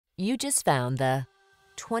You just found the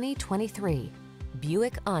 2023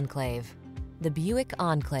 Buick Enclave. The Buick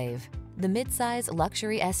Enclave, the midsize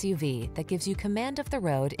luxury SUV that gives you command of the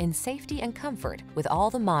road in safety and comfort with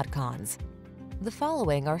all the mod cons. The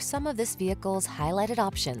following are some of this vehicle's highlighted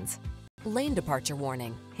options: lane departure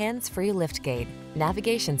warning, hands-free liftgate,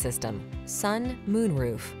 navigation system, sun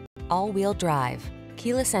moonroof, all-wheel drive,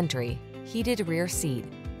 keyless entry, heated rear seat,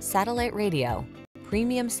 satellite radio,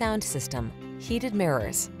 premium sound system, heated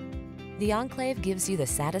mirrors. The Enclave gives you the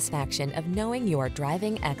satisfaction of knowing you are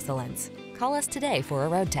driving excellence. Call us today for a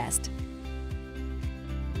road test.